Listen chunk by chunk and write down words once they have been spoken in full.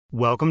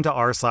Welcome to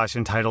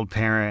r/Entitled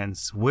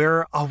Parents,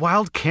 where a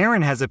wild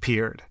Karen has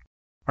appeared.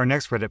 Our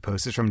next Reddit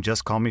post is from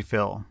Just Call Me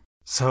Phil.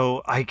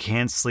 So I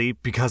can't sleep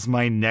because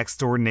my next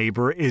door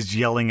neighbor is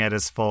yelling at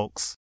his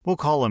folks. We'll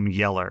call him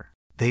Yeller.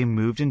 They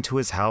moved into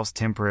his house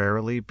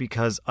temporarily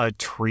because a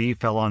tree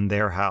fell on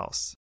their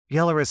house.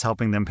 Yeller is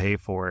helping them pay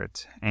for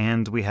it,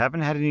 and we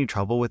haven't had any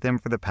trouble with them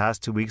for the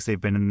past 2 weeks they've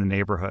been in the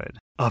neighborhood.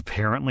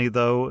 Apparently,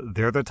 though,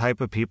 they're the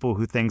type of people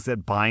who thinks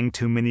that buying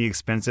too many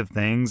expensive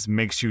things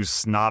makes you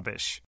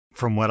snobbish.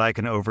 From what I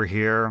can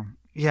overhear,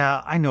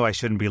 yeah, I know I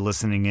shouldn't be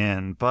listening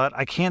in, but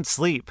I can't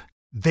sleep.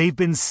 They've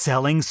been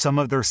selling some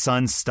of their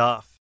son's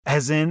stuff,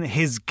 as in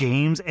his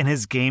games and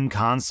his game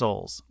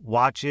consoles,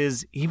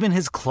 watches, even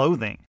his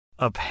clothing.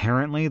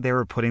 Apparently, they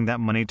were putting that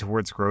money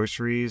towards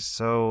groceries,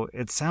 so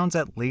it sounds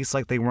at least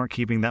like they weren't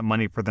keeping that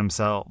money for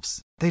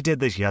themselves. They did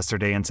this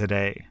yesterday and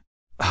today.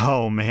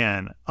 Oh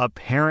man,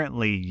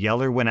 apparently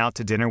Yeller went out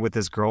to dinner with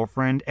his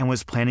girlfriend and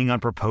was planning on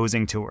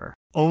proposing to her.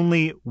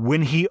 Only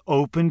when he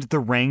opened the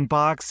ring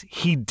box,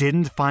 he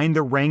didn't find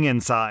the ring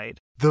inside.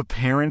 The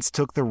parents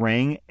took the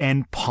ring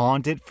and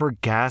pawned it for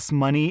gas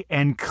money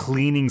and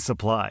cleaning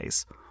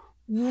supplies.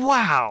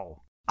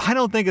 Wow! I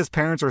don't think his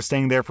parents were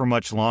staying there for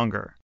much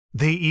longer.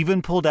 They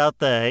even pulled out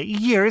the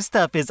 "your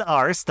stuff is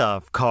our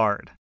stuff"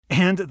 card.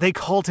 And they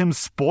called him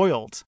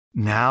spoiled.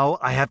 Now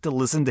I have to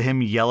listen to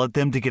him yell at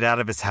them to get out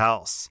of his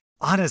house.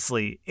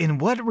 Honestly, in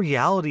what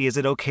reality is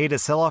it okay to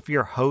sell off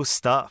your host's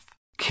stuff?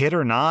 Kid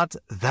or not,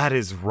 that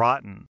is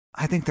rotten.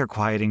 I think they're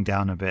quieting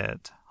down a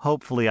bit.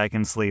 Hopefully I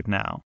can sleep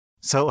now.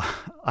 So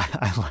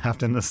I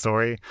laughed in the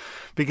story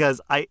because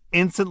I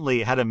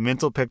instantly had a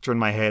mental picture in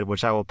my head,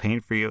 which I will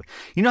paint for you.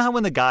 You know how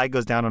when the guy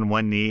goes down on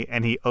one knee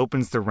and he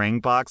opens the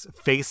ring box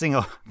facing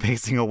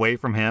away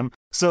from him?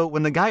 So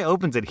when the guy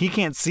opens it, he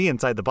can't see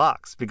inside the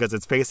box because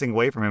it's facing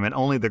away from him and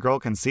only the girl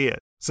can see it.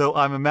 So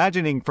I'm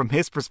imagining from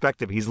his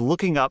perspective, he's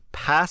looking up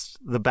past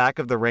the back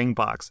of the ring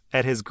box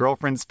at his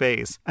girlfriend's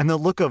face and the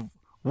look of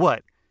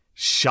what?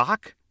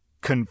 Shock?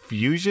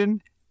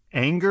 Confusion?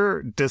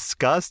 Anger,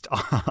 disgust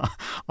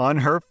on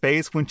her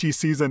face when she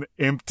sees an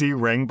empty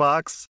ring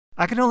box?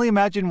 I can only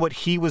imagine what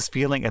he was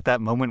feeling at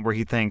that moment where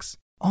he thinks,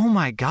 oh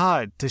my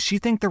God, does she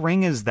think the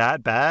ring is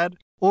that bad?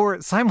 Or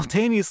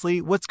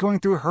simultaneously, what's going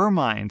through her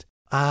mind?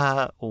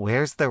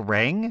 Where's the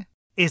ring?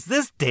 Is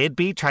this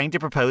deadbeat trying to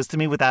propose to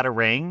me without a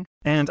ring?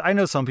 And I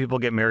know some people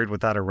get married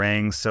without a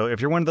ring, so if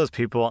you're one of those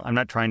people, I'm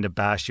not trying to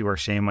bash you or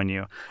shame on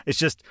you. It's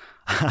just,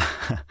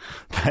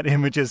 that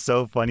image is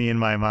so funny in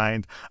my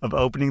mind of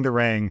opening the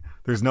ring,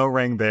 there's no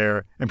ring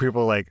there, and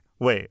people are like,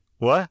 wait,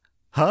 what?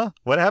 Huh?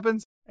 What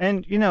happens?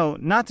 And,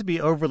 not to be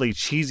overly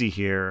cheesy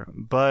here,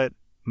 but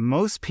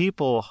most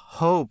people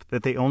hope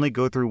that they only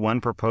go through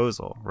one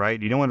proposal,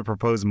 right? You don't want to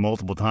propose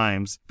multiple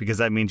times because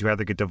that means you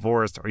either get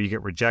divorced or you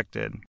get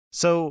rejected.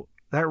 So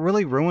that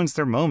really ruins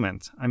their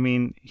moment. I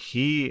mean,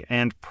 he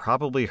and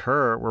probably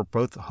her were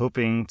both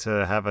hoping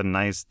to have a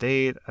nice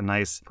date, a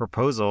nice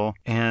proposal,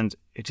 and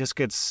it just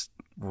gets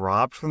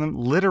robbed from them,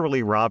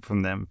 literally robbed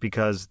from them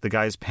because the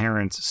guy's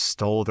parents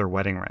stole their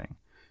wedding ring.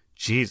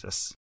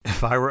 Jesus.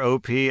 If I were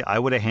OP, I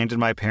would have handed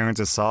my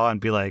parents a saw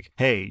and be like,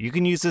 hey, you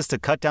can use this to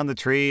cut down the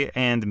tree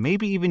and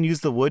maybe even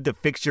use the wood to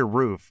fix your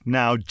roof.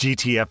 Now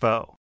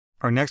GTFO.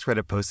 Our next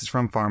Reddit post is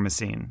from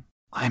Pharmacine.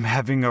 I'm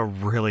having a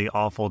really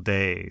awful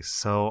day,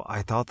 so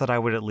I thought that I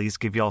would at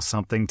least give y'all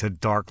something to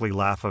darkly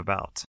laugh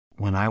about.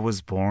 When I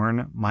was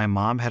born, my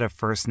mom had a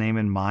first name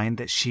in mind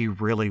that she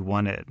really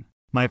wanted.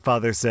 My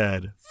father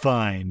said,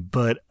 fine,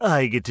 but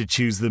I get to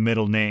choose the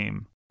middle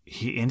name.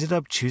 He ended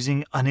up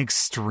choosing an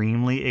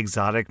extremely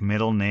exotic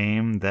middle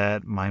name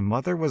that my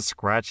mother was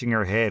scratching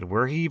her head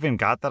where he even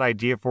got that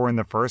idea for in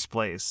the first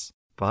place.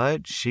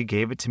 But she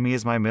gave it to me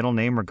as my middle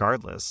name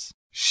regardless.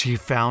 She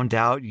found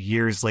out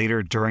years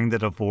later during the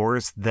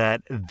divorce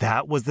that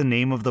that was the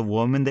name of the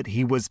woman that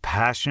he was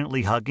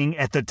passionately hugging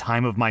at the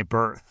time of my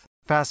birth.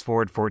 Fast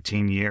forward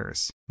 14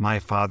 years. My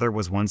father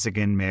was once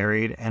again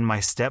married and my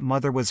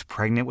stepmother was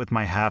pregnant with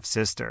my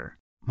half-sister.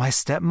 My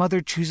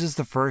stepmother chooses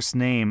the first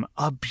name,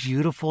 a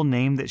beautiful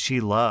name that she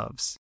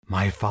loves.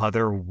 My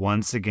father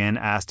once again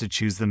asked to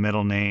choose the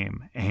middle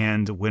name,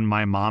 and when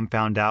my mom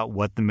found out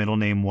what the middle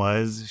name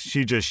was,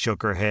 she just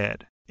shook her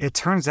head. It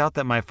turns out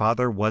that my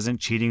father wasn't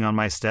cheating on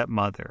my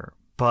stepmother,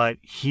 but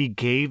he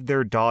gave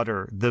their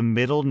daughter the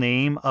middle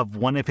name of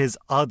one of his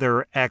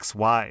other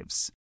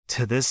ex-wives.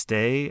 To this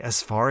day,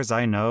 as far as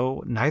I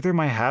know, neither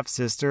my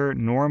half-sister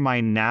nor my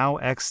now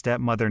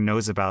ex-stepmother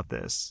knows about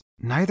this.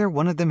 Neither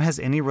one of them has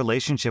any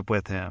relationship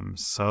with him,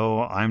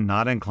 so I'm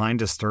not inclined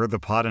to stir the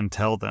pot and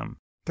tell them.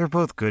 They're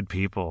both good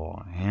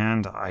people,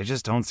 and I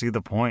just don't see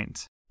the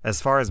point.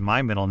 As far as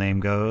my middle name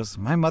goes,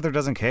 my mother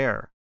doesn't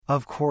care.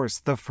 Of course,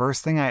 the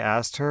first thing I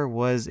asked her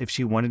was if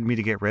she wanted me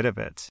to get rid of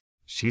it.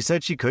 She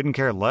said she couldn't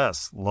care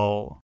less,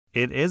 lol.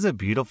 It is a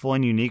beautiful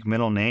and unique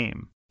middle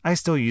name. I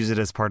still use it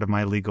as part of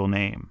my legal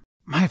name.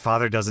 My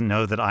father doesn't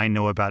know that I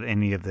know about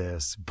any of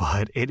this,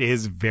 but it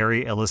is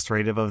very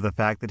illustrative of the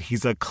fact that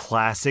he's a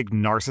classic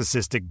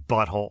narcissistic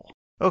butthole.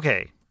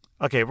 Okay,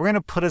 Okay, we're going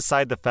to put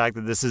aside the fact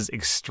that this is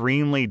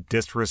extremely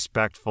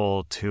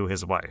disrespectful to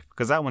his wife,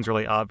 because that one's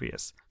really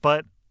obvious.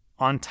 But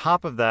on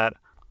top of that,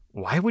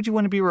 why would you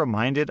want to be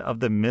reminded of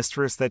the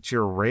mistress that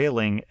you're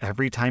railing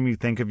every time you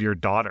think of your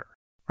daughter?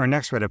 Our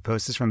next Reddit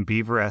post is from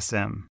Beaver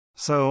SM.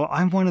 So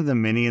I'm one of the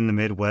many in the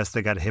Midwest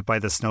that got hit by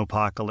the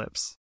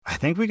snowpocalypse. I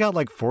think we got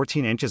like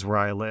 14 inches where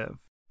I live.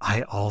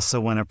 I also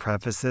want to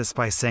preface this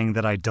by saying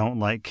that I don't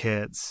like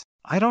kids.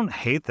 I don't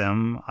hate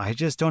them, I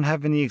just don't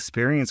have any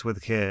experience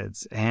with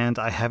kids, and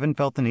I haven't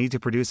felt the need to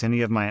produce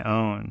any of my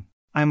own.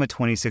 I'm a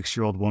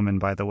 26-year-old woman,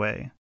 by the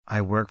way.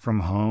 I work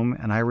from home,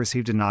 and I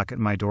received a knock at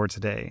my door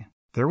today.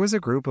 There was a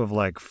group of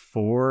like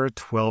 4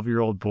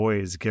 12-year-old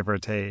boys, give or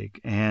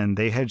take, and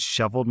they had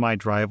shoveled my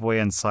driveway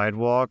and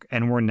sidewalk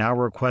and were now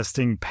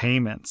requesting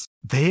payments.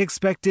 They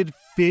expected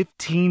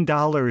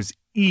 $15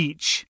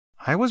 each.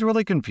 I was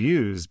really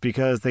confused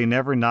because they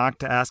never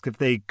knocked to ask if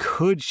they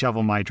could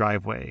shovel my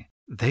driveway.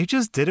 They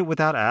just did it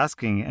without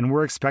asking and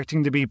were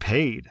expecting to be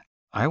paid.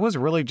 I was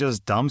really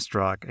just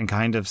dumbstruck and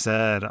kind of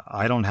said,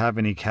 I don't have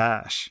any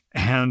cash.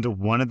 And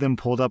one of them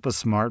pulled up a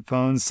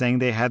smartphone saying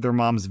they had their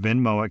mom's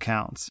Venmo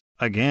account.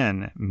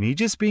 Again, me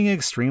just being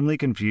extremely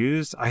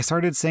confused, I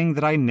started saying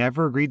that I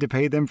never agreed to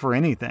pay them for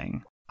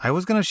anything. I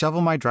was going to shovel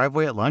my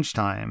driveway at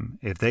lunchtime.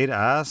 If they'd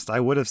asked,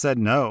 I would have said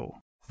no.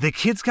 The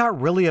kids got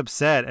really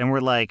upset and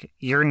were like,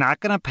 "You're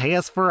not going to pay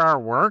us for our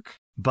work?"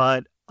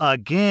 But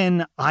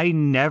again, I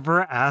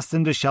never asked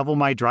them to shovel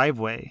my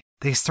driveway.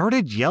 They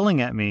started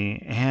yelling at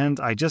me, and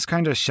I just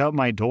kind of shut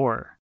my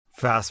door.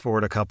 Fast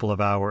forward a couple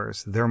of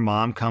hours, their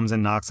mom comes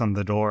and knocks on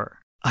the door.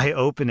 I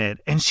open it,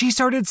 and she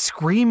started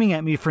screaming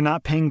at me for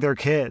not paying their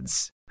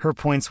kids. Her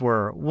points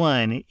were,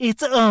 1,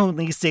 it's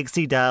only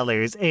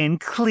 $60, and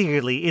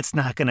clearly it's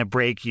not going to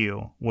break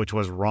you, which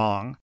was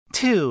wrong.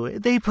 2,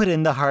 they put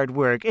in the hard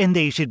work, and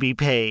they should be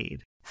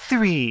paid.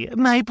 3,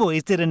 my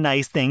boys did a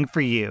nice thing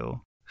for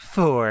you.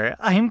 4,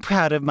 I'm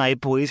proud of my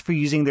boys for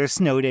using their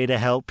snow day to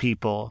help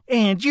people.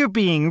 And you're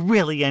being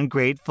really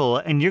ungrateful,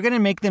 and you're going to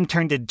make them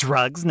turn to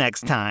drugs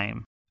next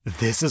time.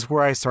 This is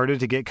where I started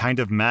to get kind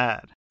of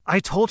mad. I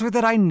told her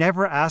that I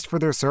never asked for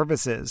their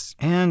services,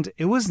 and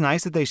it was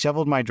nice that they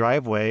shoveled my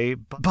driveway,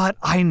 but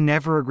I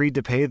never agreed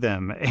to pay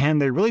them,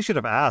 and they really should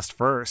have asked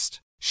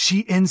first.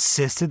 She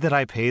insisted that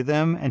I pay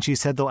them, and she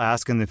said they'll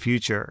ask in the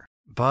future.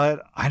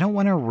 But I don't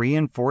want to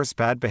reinforce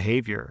bad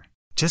behavior.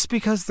 Just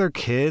because they're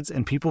kids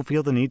and people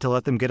feel the need to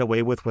let them get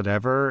away with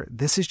whatever,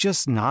 this is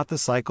just not the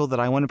cycle that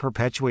I want to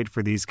perpetuate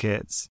for these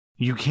kids.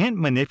 You can't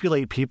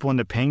manipulate people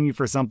into paying you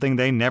for something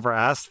they never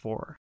asked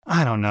for.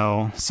 I don't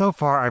know. So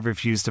far, I've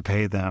refused to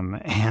pay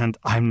them, and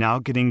I'm now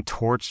getting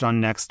torched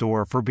on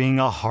Nextdoor for being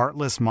a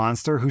heartless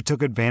monster who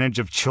took advantage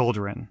of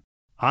children.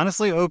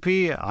 Honestly, OP,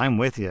 I'm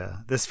with you.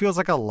 This feels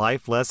like a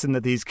life lesson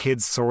that these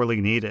kids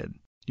sorely needed.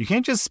 You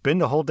can't just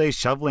spend a whole day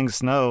shoveling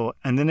snow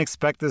and then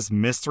expect this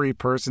mystery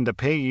person to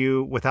pay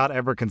you without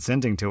ever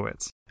consenting to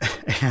it.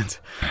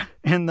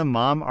 And the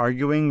mom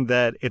arguing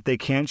that if they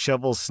can't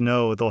shovel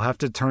snow, they'll have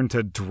to turn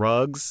to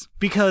drugs.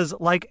 Because,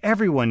 like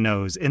everyone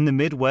knows, in the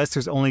Midwest,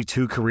 there's only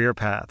 2 career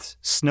paths: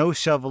 snow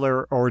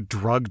shoveler or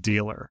drug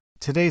dealer.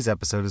 Today's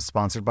episode is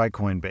sponsored by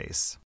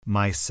Coinbase.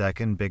 My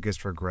second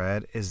biggest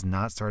regret is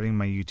not starting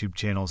my YouTube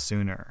channel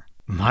sooner.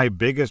 My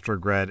biggest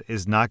regret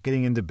is not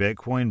getting into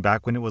Bitcoin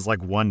back when it was like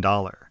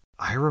 $1.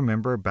 I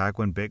remember back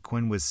when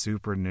Bitcoin was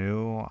super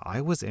new,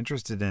 I was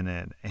interested in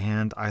it,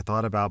 and I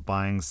thought about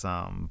buying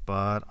some,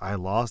 but I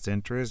lost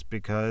interest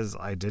because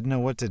I didn't know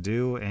what to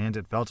do and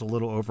it felt a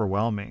little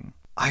overwhelming.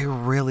 I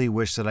really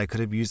wish that I could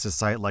have used a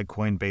site like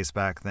Coinbase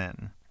back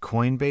then.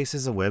 Coinbase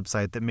is a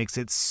website that makes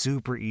it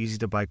super easy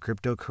to buy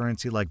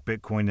cryptocurrency like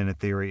Bitcoin and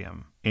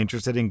Ethereum.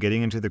 Interested in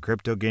getting into the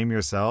crypto game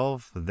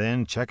yourself?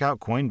 Then check out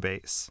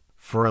Coinbase.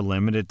 For a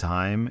limited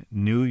time,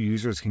 new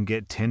users can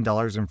get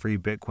 $10 in free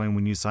Bitcoin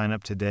when you sign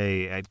up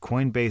today at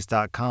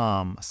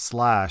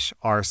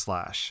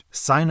coinbase.com/r/.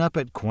 Sign up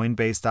at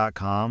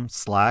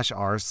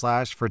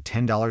coinbase.com/r/ for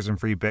 $10 in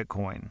free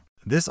Bitcoin.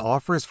 This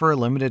offer is for a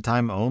limited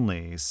time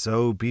only,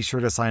 so be sure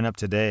to sign up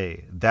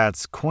today.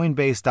 That's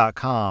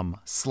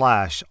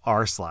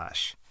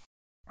coinbase.com/r/.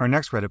 Our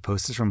next Reddit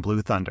post is from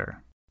Blue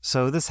Thunder.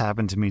 So this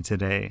happened to me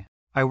today.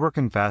 I work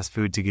in fast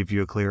food to give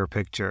you a clearer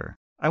picture.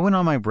 I went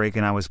on my break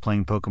and I was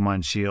playing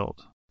Pokemon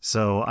Shield.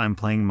 So I'm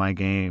playing my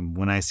game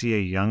when I see a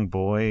young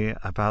boy,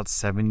 about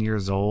 7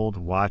 years old,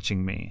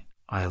 watching me.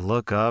 I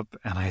look up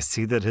and I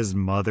see that his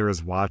mother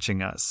is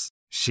watching us.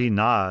 She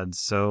nods,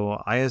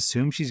 so I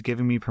assume she's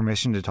giving me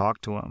permission to talk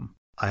to him.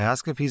 I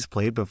ask if he's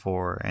played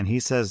before, and he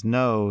says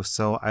no,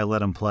 so I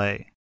let him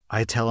play.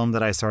 I tell him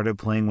that I started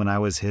playing when I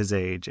was his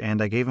age,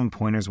 and I gave him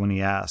pointers when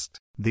he asked.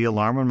 The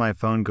alarm on my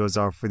phone goes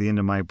off for the end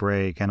of my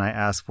break, and I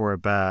ask for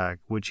it back,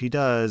 which he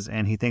does,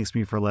 and he thanks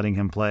me for letting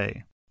him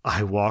play.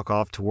 I walk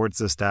off towards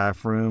the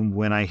staff room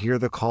when I hear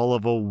the call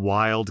of a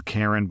wild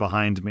Karen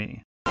behind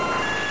me.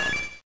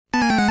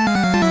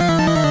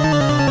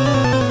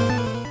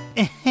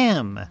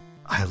 Ahem.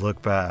 I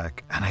look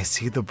back, and I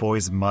see the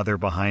boy's mother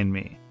behind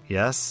me.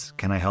 Yes,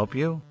 can I help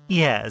you?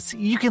 Yes,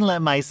 you can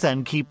let my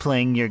son keep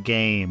playing your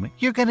game.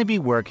 You're gonna be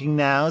working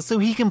now, so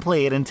he can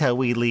play it until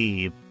we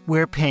leave.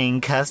 We're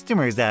paying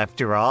customers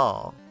after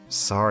all.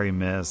 Sorry,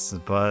 miss,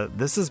 but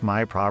this is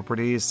my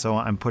property, so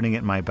I'm putting it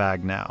in my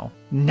bag now.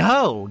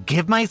 No,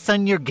 give my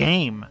son your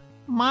game.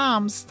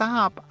 Mom,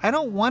 stop. I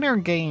don't want her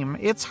game.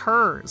 It's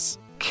hers.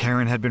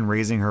 Karen had been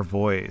raising her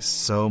voice,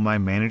 so my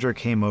manager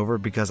came over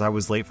because I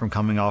was late from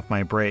coming off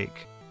my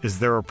break. Is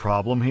there a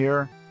problem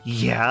here?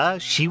 Yeah,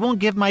 she won't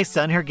give my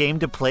son her game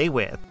to play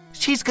with.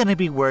 She's gonna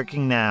be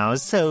working now,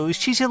 so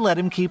she should let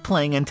him keep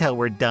playing until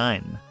we're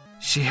done.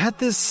 She had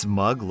this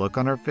smug look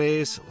on her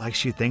face, like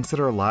she thinks that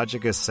her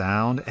logic is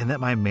sound and that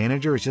my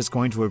manager is just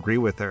going to agree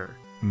with her.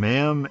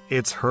 Ma'am,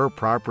 it's her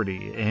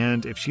property,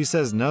 and if she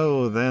says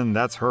no, then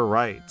that's her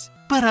right.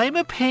 But I'm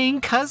a paying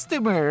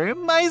customer.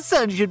 My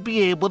son should be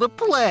able to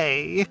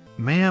play.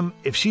 Ma'am,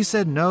 if she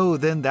said no,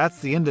 then that's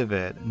the end of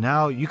it.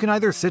 Now, you can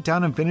either sit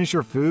down and finish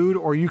your food,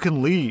 or you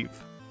can leave.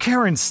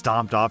 Karen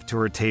stomped off to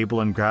her table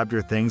and grabbed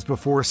her things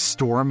before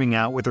storming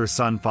out with her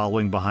son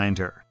following behind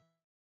her.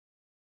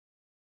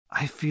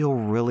 I feel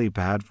really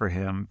bad for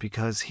him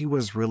because he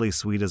was really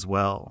sweet as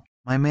well.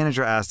 My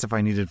manager asked if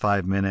I needed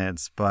 5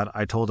 minutes, but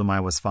I told him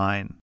I was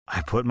fine.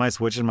 I put my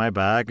Switch in my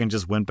bag and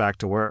just went back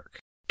to work.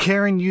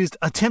 Karen used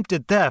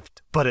attempted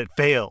theft, but it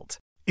failed.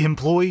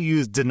 Employee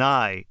used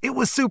deny. It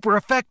was super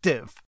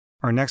effective.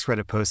 Our next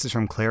Reddit post is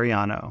from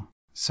Clariano.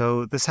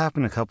 So this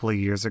happened a couple of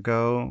years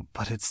ago,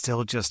 but it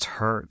still just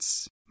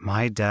hurts.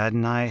 My dad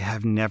and I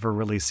have never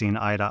really seen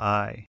eye to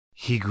eye.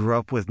 He grew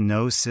up with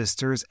no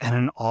sisters and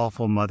an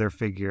awful mother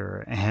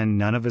figure, and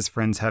none of his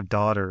friends have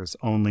daughters,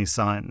 only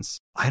sons.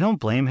 I don't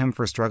blame him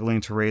for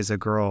struggling to raise a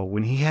girl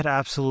when he had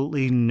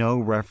absolutely no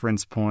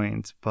reference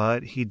point,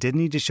 but he did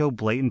need to show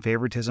blatant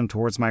favoritism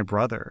towards my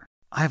brother.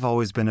 I've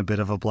always been a bit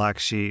of a black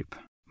sheep.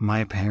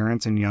 My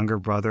parents and younger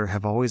brother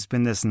have always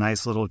been this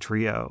nice little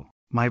trio.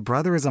 My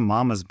brother is a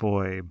mama's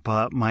boy,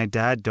 but my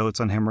dad dotes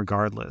on him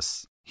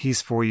regardless.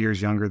 He's 4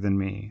 years younger than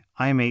me.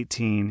 I'm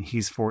 18,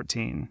 he's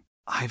 14.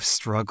 I've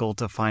struggled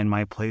to find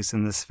my place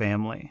in this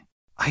family.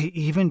 I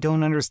even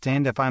don't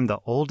understand if I'm the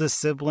oldest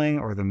sibling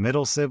or the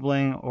middle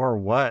sibling or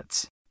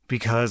what.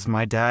 Because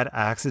my dad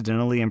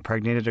accidentally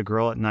impregnated a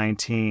girl at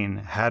 19,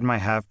 had my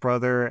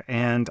half-brother,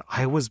 and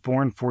I was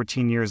born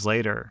 14 years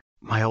later.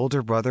 My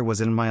older brother was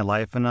in my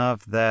life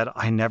enough that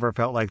I never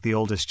felt like the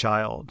oldest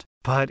child.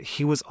 But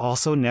he was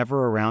also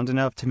never around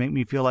enough to make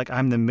me feel like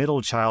I'm the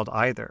middle child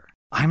either.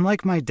 I'm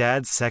like my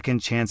dad's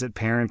second chance at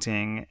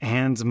parenting,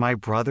 and my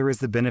brother is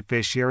the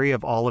beneficiary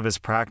of all of his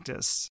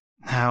practice.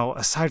 Now,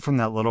 aside from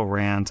that little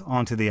rant,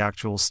 onto the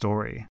actual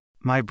story.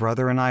 My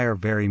brother and I are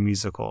very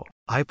musical.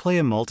 I play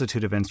a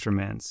multitude of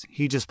instruments.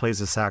 He just plays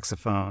the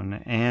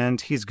saxophone,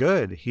 and he's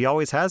good. He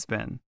always has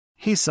been.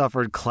 He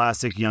suffered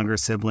classic younger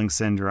sibling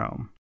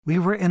syndrome. We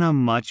were in a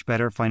much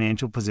better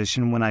financial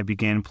position when I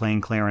began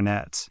playing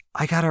clarinet.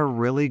 I got a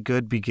really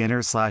good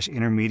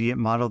beginner/intermediate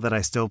model that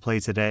I still play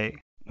today.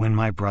 When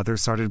my brother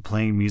started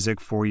playing music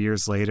 4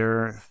 years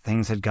later,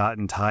 things had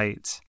gotten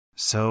tight.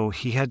 So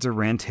he had to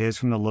rent his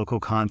from the local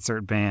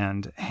concert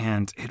band,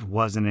 and it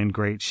wasn't in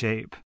great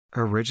shape.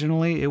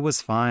 Originally, it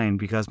was fine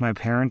because my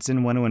parents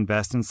didn't want to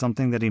invest in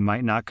something that he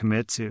might not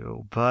commit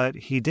to, but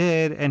he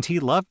did, and he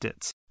loved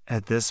it.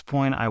 At this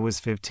point, I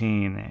was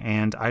 15,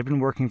 and I'd been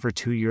working for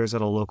 2 years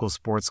at a local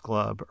sports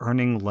club,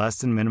 earning less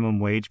than minimum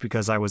wage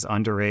because I was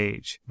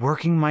underage,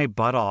 working my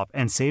butt off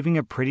and saving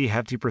a pretty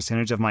hefty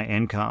percentage of my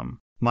income.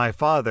 My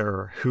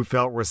father, who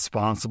felt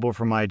responsible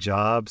for my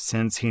job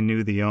since he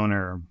knew the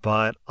owner,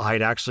 but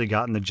I'd actually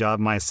gotten the job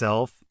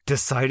myself,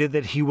 decided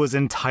that he was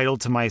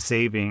entitled to my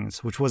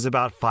savings, which was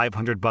about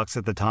 $500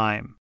 at the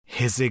time.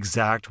 His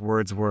exact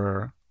words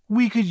were,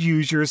 "We could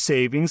use your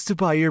savings to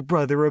buy your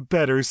brother a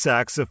better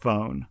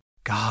saxophone."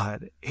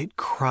 God, it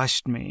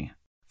crushed me.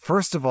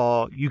 First of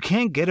all, you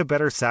can't get a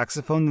better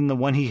saxophone than the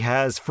one he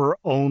has for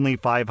only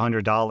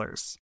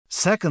 $500.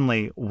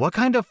 Secondly, what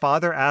kind of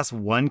father asks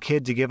one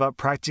kid to give up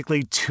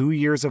practically 2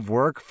 years of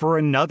work for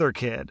another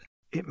kid?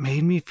 It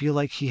made me feel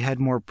like he had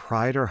more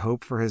pride or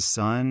hope for his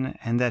son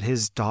and that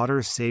his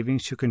daughter's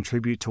savings should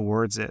contribute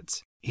towards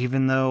it.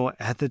 Even though,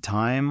 at the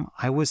time,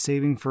 I was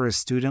saving for a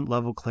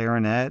student-level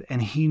clarinet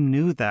and he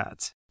knew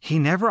that. He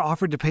never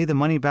offered to pay the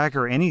money back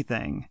or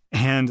anything.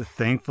 And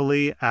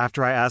thankfully,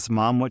 after I asked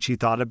Mom what she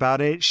thought about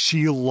it,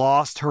 she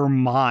lost her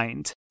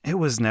mind. It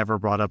was never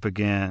brought up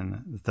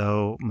again,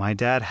 though my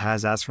dad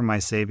has asked for my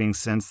savings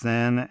since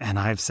then, and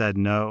I've said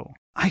no.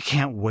 I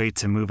can't wait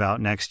to move out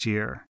next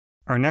year.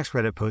 Our next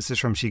Reddit post is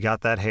from She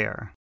Got That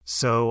Hair.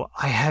 So,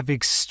 I have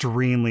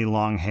extremely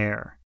long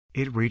hair.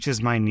 It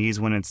reaches my knees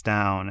when it's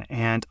down,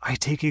 and I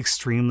take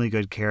extremely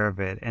good care of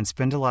it and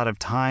spend a lot of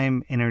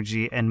time,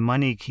 energy, and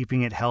money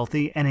keeping it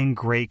healthy and in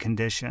great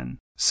condition.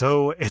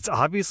 So it's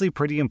obviously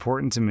pretty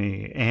important to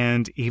me,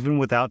 and even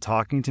without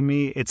talking to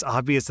me, it's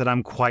obvious that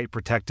I'm quite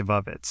protective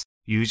of it.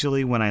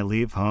 Usually when I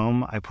leave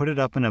home, I put it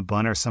up in a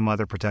bun or some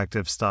other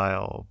protective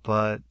style,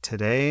 but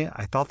today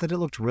I thought that it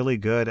looked really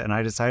good and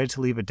I decided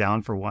to leave it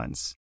down for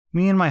once.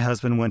 Me and my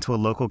husband went to a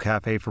local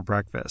cafe for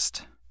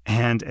breakfast.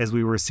 And as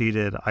we were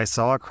seated, I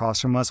saw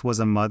across from us was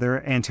a mother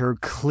and her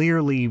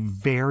clearly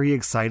very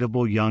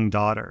excitable young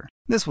daughter.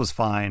 This was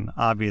fine,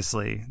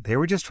 obviously. They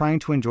were just trying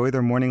to enjoy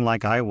their morning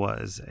like I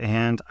was,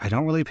 and I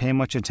don't really pay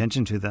much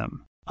attention to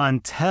them.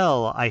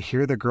 Until I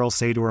hear the girl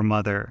say to her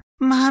mother,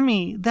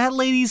 "Mommy, that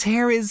lady's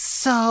hair is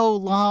so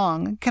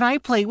long. Can I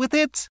play with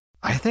it?"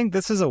 I think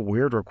this is a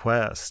weird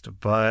request,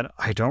 but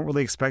I don't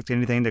really expect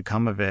anything to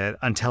come of it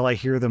until I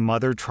hear the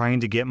mother trying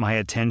to get my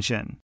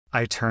attention.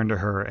 I turn to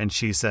her and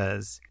she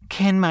says,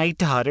 "Can my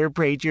daughter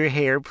braid your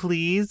hair,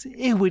 please?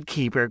 It would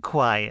keep her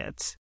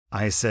quiet."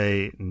 I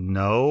say,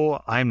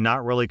 "No, I'm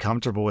not really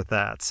comfortable with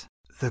that."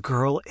 The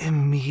girl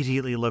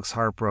immediately looks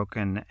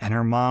heartbroken, and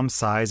her mom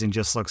sighs and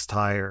just looks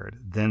tired,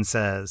 then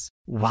says,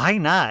 "Why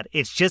not?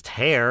 It's just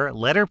hair.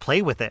 Let her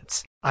play with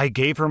it." I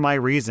gave her my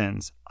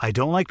reasons. I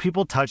don't like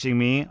people touching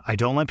me, I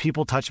don't let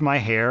people touch my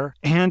hair,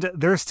 and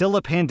there's still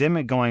a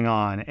pandemic going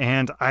on,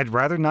 and I'd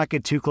rather not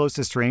get too close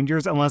to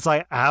strangers unless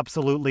I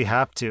absolutely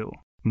have to.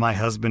 My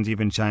husband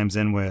even chimes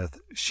in with,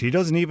 "She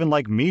doesn't even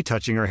like me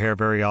touching her hair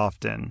very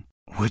often."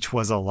 Which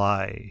was a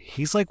lie.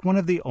 He's like one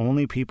of the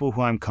only people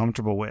who I'm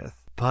comfortable with.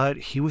 But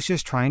he was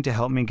just trying to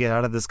help me get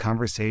out of this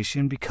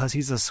conversation because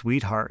he's a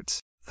sweetheart.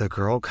 The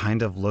girl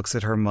kind of looks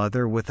at her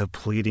mother with a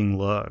pleading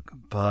look,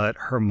 but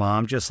her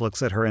mom just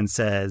looks at her and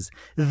says,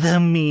 "The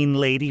mean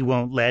lady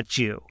won't let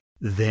you."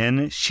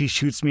 Then she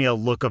shoots me a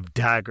look of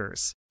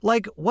daggers.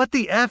 Like, what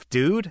the F,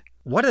 dude?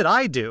 What did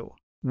I do?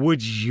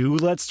 Would you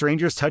let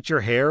strangers touch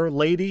your hair,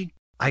 lady?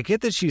 I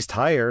get that she's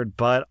tired,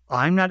 but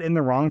I'm not in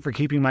the wrong for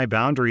keeping my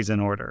boundaries in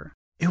order.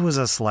 It was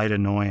a slight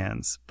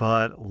annoyance,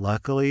 but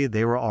luckily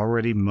they were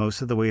already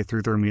most of the way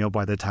through their meal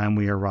by the time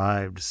we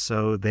arrived,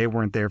 so they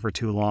weren't there for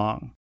too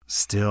long.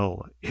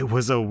 Still, it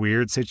was a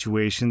weird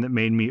situation that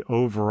made me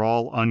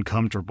overall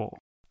uncomfortable.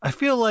 I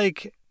feel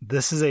like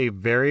this is a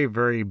very,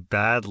 very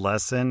bad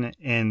lesson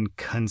in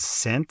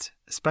consent,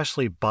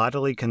 especially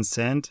bodily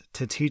consent,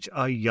 to teach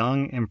a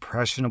young,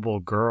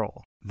 impressionable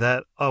girl.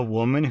 That a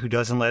woman who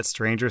doesn't let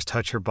strangers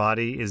touch her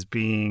body is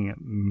being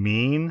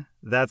mean?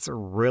 That's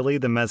really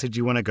the message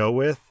you want to go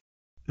with?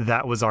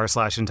 That was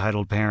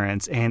r/Entitled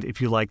Parents, and if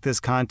you like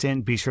this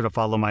content, be sure to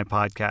follow my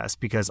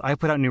podcast because I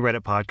put out new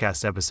Reddit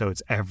podcast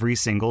episodes every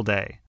single day.